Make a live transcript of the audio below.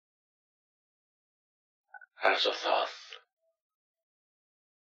Azathoth.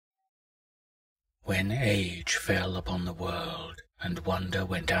 When age fell upon the world, and wonder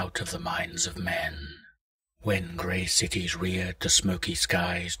went out of the minds of men, when grey cities reared to smoky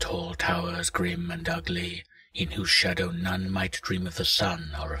skies tall towers grim and ugly, in whose shadow none might dream of the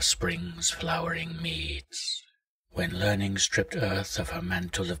sun or of spring's flowering meads, when learning stripped earth of her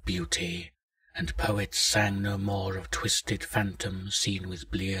mantle of beauty, and poets sang no more of twisted phantoms seen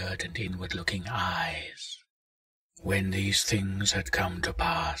with bleared and inward-looking eyes, when these things had come to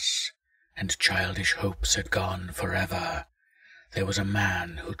pass, and childish hopes had gone forever, there was a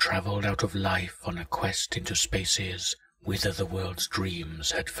man who travelled out of life on a quest into spaces whither the world's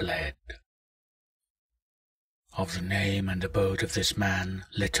dreams had fled. Of the name and abode of this man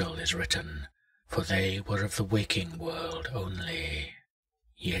little is written, for they were of the waking world only.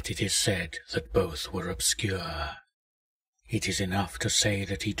 Yet it is said that both were obscure. It is enough to say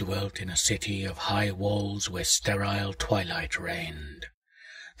that he dwelt in a city of high walls where sterile twilight reigned,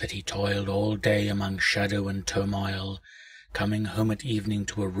 that he toiled all day among shadow and turmoil, coming home at evening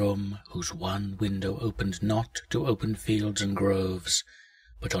to a room whose one window opened not to open fields and groves,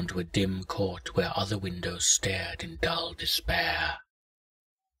 but onto a dim court where other windows stared in dull despair.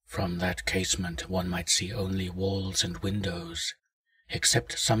 From that casement one might see only walls and windows,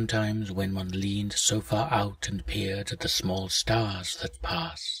 except sometimes when one leaned so far out and peered at the small stars that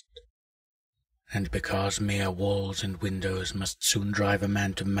passed. And because mere walls and windows must soon drive a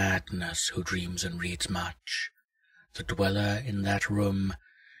man to madness who dreams and reads much, the dweller in that room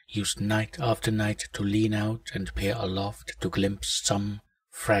used night after night to lean out and peer aloft to glimpse some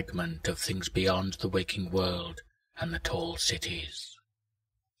fragment of things beyond the waking world and the tall cities.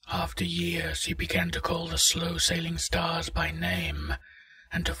 After years he began to call the slow-sailing stars by name,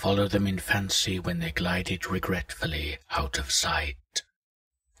 and to follow them in fancy when they glided regretfully out of sight,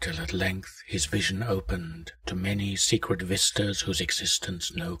 till at length his vision opened to many secret vistas whose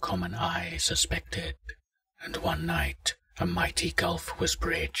existence no common eye suspected, and one night a mighty gulf was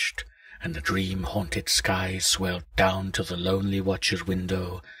bridged, and the dream-haunted sky swelled down to the lonely watcher's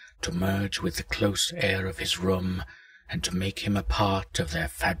window to merge with the close air of his room, and to make him a part of their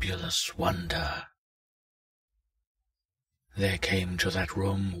fabulous wonder. There came to that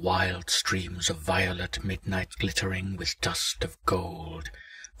room wild streams of violet midnight glittering with dust of gold,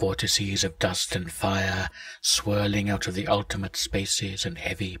 vortices of dust and fire swirling out of the ultimate spaces, and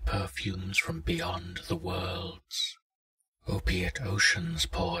heavy perfumes from beyond the worlds. Opiate oceans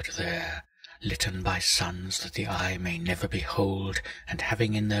poured there, litten by suns that the eye may never behold, and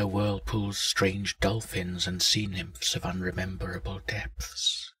having in their whirlpools strange dolphins and sea-nymphs of unrememberable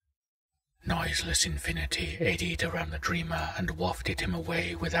depths. Noiseless infinity eddied around the dreamer and wafted him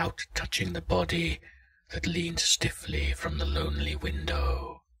away without touching the body that leaned stiffly from the lonely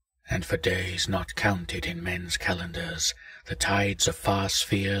window. And for days not counted in men's calendars, the tides of far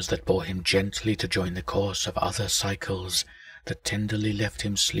spheres that bore him gently to join the course of other cycles, that tenderly left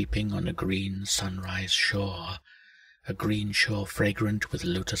him sleeping on a green sunrise shore, a green shore fragrant with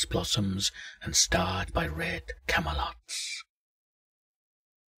lotus blossoms and starred by red camelots.